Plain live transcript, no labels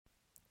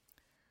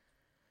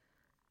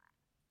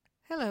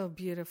Hello,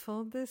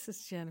 beautiful. This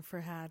is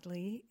Jennifer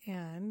Hadley,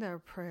 and our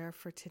prayer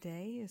for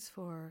today is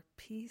for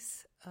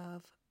peace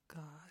of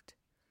God.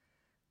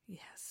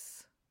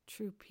 Yes,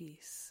 true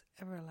peace,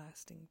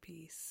 everlasting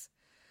peace.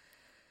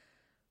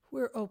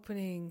 We're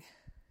opening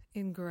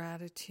in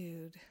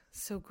gratitude,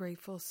 so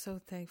grateful, so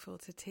thankful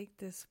to take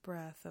this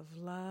breath of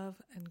love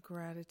and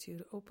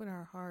gratitude, open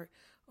our heart,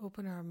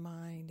 open our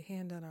mind,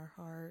 hand on our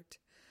heart.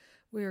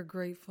 We are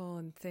grateful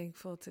and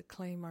thankful to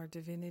claim our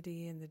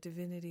divinity, and the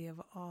divinity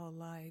of all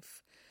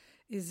life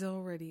is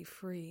already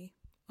free,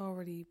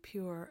 already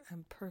pure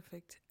and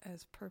perfect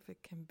as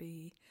perfect can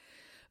be.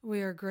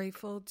 We are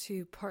grateful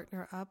to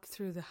partner up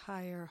through the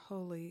higher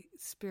Holy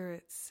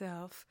Spirit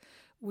self.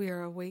 We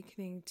are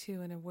awakening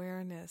to an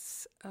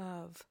awareness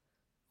of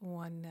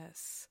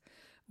oneness.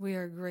 We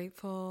are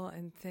grateful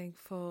and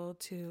thankful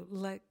to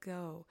let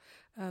go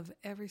of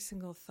every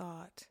single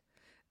thought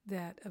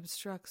that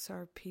obstructs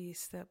our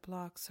peace, that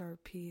blocks our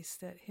peace,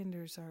 that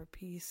hinders our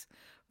peace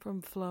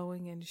from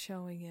flowing and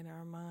showing in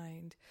our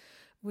mind.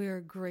 We are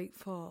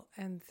grateful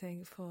and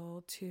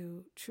thankful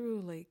to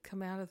truly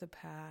come out of the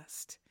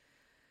past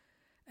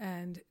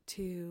and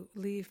to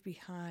leave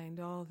behind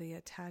all the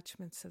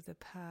attachments of the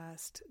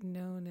past,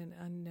 known and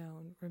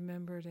unknown,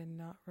 remembered and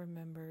not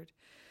remembered.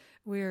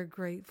 We are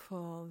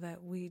grateful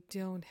that we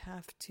don't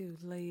have to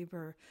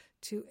labor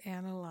to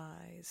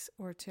analyze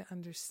or to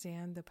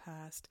understand the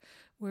past.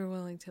 We're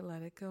willing to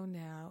let it go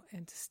now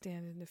and to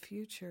stand in the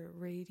future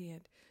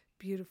radiant,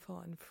 beautiful,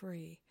 and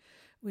free.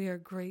 We are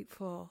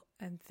grateful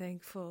and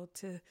thankful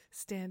to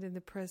stand in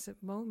the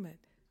present moment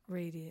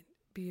radiant,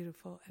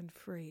 beautiful, and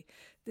free.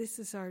 This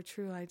is our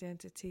true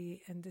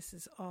identity, and this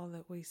is all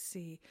that we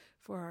see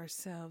for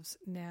ourselves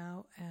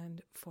now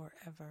and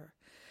forever.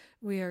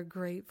 We are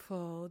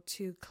grateful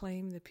to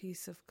claim the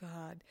peace of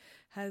God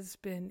has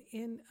been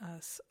in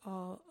us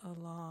all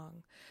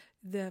along.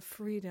 The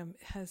freedom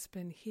has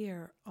been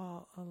here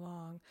all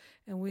along,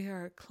 and we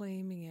are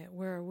claiming it.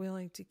 We're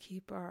willing to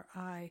keep our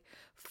eye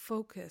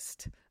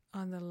focused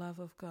on the love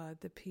of God,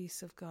 the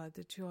peace of God,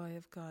 the joy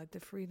of God, the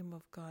freedom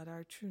of God,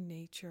 our true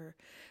nature.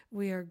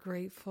 We are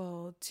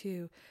grateful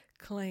to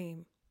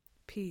claim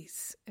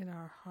peace in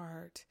our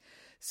heart.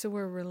 So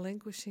we're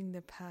relinquishing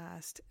the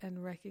past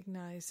and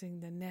recognizing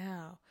the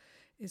now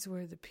is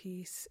where the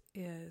peace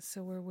is.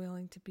 So we're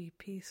willing to be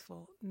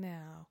peaceful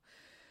now.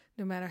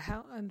 No matter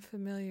how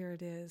unfamiliar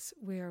it is,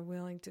 we are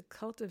willing to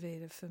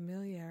cultivate a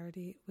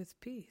familiarity with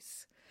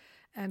peace.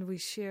 And we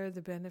share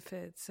the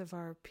benefits of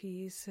our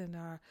peace and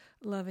our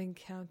loving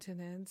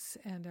countenance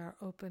and our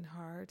open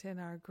heart and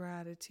our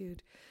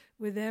gratitude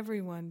with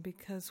everyone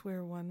because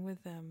we're one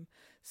with them.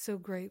 So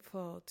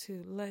grateful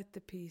to let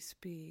the peace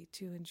be,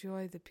 to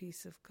enjoy the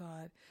peace of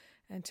God,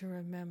 and to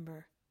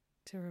remember.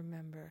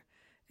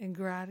 In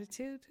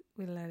gratitude,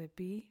 we let it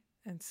be,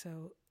 and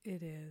so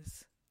it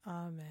is.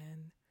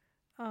 Amen.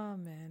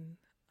 Amen.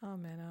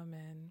 Amen.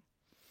 Amen.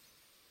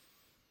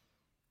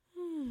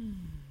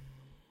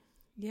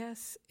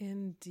 Yes,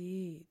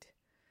 indeed.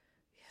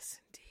 Yes,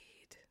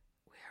 indeed.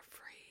 We are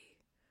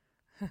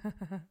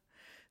free.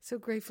 So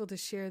grateful to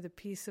share the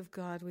peace of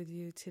God with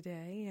you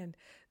today. And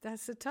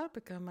that's the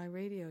topic on my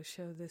radio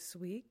show this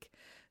week.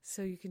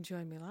 So you can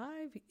join me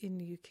live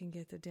and you can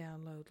get the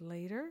download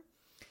later.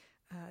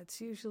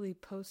 It's usually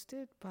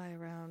posted by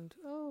around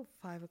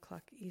 5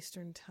 o'clock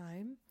Eastern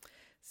time.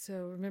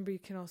 So remember, you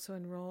can also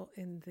enroll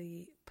in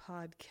the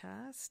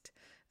podcast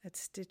at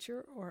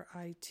Stitcher or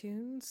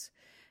iTunes.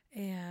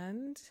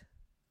 And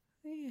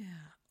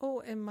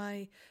and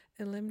my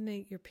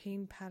Eliminate Your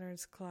Pain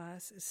Patterns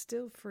class is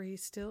still free,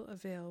 still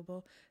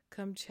available.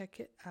 Come check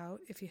it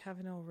out if you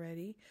haven't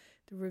already.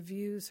 The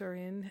reviews are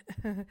in,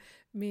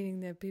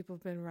 meaning that people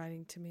have been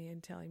writing to me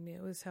and telling me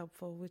it was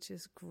helpful, which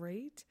is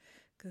great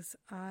because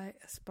I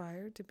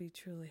aspire to be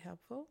truly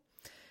helpful.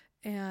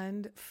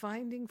 And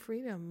Finding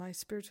Freedom, my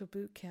spiritual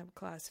boot camp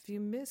class. If you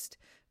missed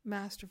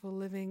Masterful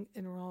Living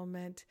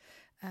enrollment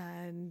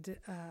and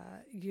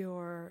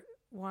you're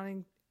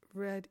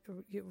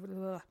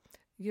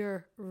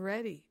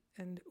ready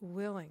and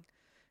willing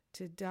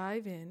to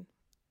dive in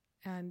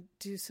and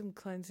do some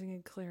cleansing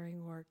and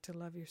clearing work to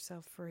love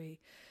yourself free,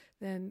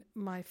 then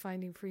my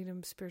Finding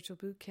Freedom Spiritual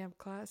Bootcamp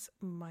class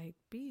might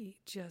be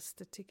just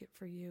the ticket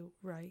for you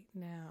right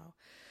now.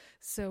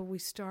 So we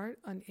start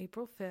on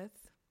April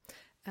 5th,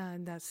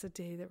 and that's the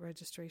day that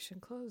registration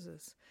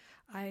closes.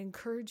 I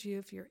encourage you,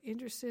 if you're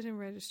interested in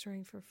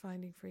registering for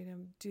Finding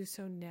Freedom, do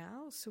so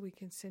now so we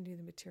can send you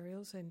the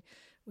materials and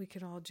we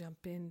can all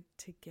jump in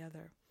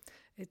together.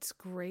 It's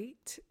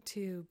great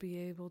to be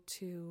able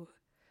to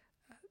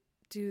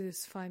do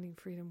this Finding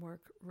Freedom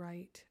work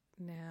right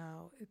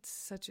now. It's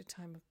such a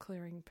time of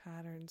clearing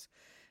patterns.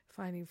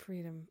 Finding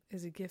freedom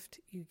is a gift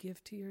you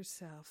give to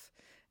yourself,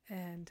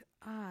 and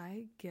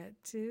I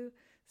get to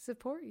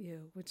support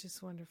you, which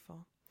is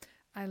wonderful.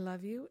 I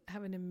love you.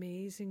 Have an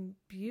amazing,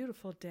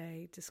 beautiful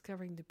day.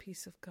 Discovering the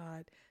peace of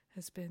God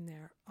has been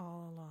there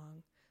all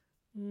along.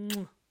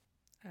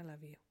 I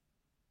love you.